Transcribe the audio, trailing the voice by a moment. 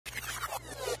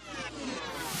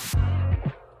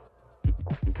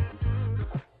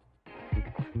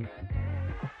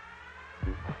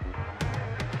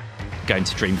going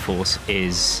to Dreamforce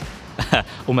is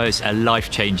almost a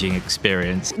life-changing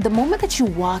experience. The moment that you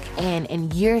walk in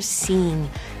and you're seeing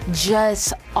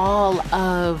just all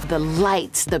of the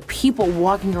lights, the people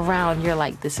walking around, you're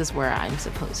like, this is where I'm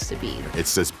supposed to be.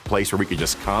 It's this place where we could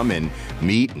just come and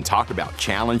meet and talk about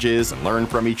challenges and learn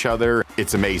from each other.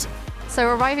 It's amazing. So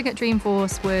arriving at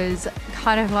Dreamforce was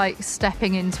kind of like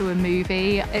stepping into a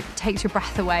movie. It takes your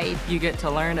breath away. You get to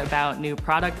learn about new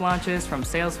product launches from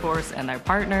Salesforce and their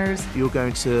partners. You're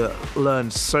going to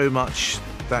learn so much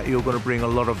that you're going to bring a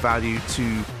lot of value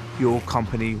to your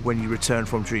company when you return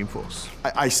from Dreamforce.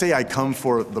 I say I come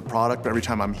for the product, but every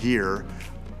time I'm here,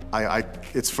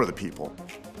 it's for the people.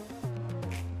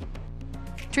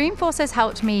 Dreamforce has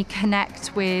helped me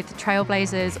connect with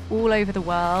Trailblazers all over the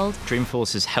world.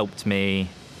 Dreamforce has helped me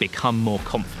become more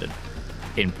confident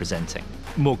in presenting,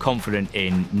 more confident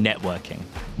in networking,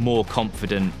 more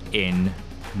confident in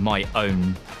my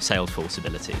own Salesforce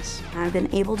abilities. I've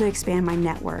been able to expand my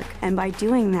network, and by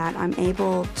doing that, I'm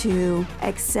able to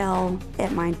excel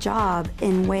at my job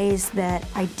in ways that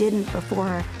I didn't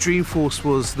before. Dreamforce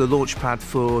was the launchpad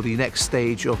for the next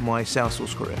stage of my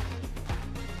Salesforce career.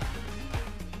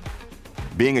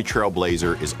 Being a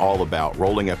Trailblazer is all about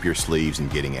rolling up your sleeves and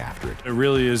getting after it. It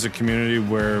really is a community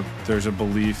where there's a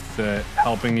belief that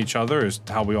helping each other is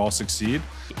how we all succeed.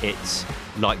 It's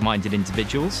like-minded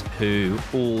individuals who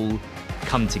all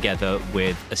come together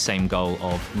with the same goal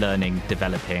of learning,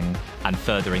 developing, and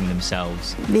furthering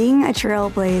themselves. Being a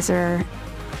Trailblazer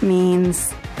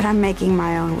means that I'm making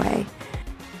my own way.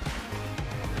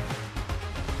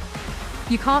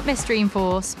 You can't miss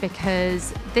Dreamforce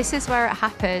because this is where it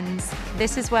happens.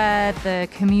 This is where the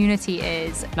community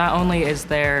is. Not only is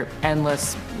there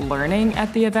endless learning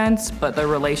at the events, but the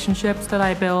relationships that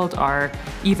I build are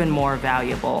even more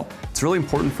valuable. It's really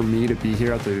important for me to be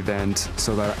here at the event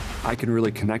so that I can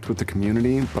really connect with the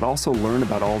community, but also learn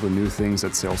about all the new things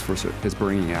that Salesforce is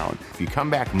bringing out. If you come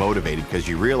back motivated because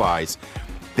you realize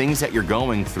things that you're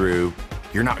going through,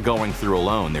 you're not going through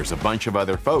alone. There's a bunch of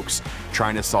other folks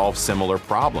trying to solve similar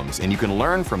problems, and you can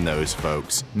learn from those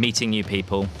folks. Meeting new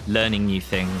people, learning new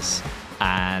things,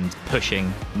 and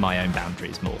pushing my own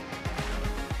boundaries more.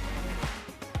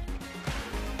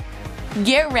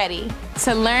 Get ready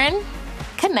to learn,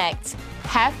 connect,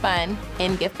 have fun,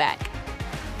 and give back.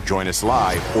 Join us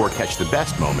live or catch the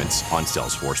best moments on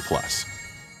Salesforce Plus.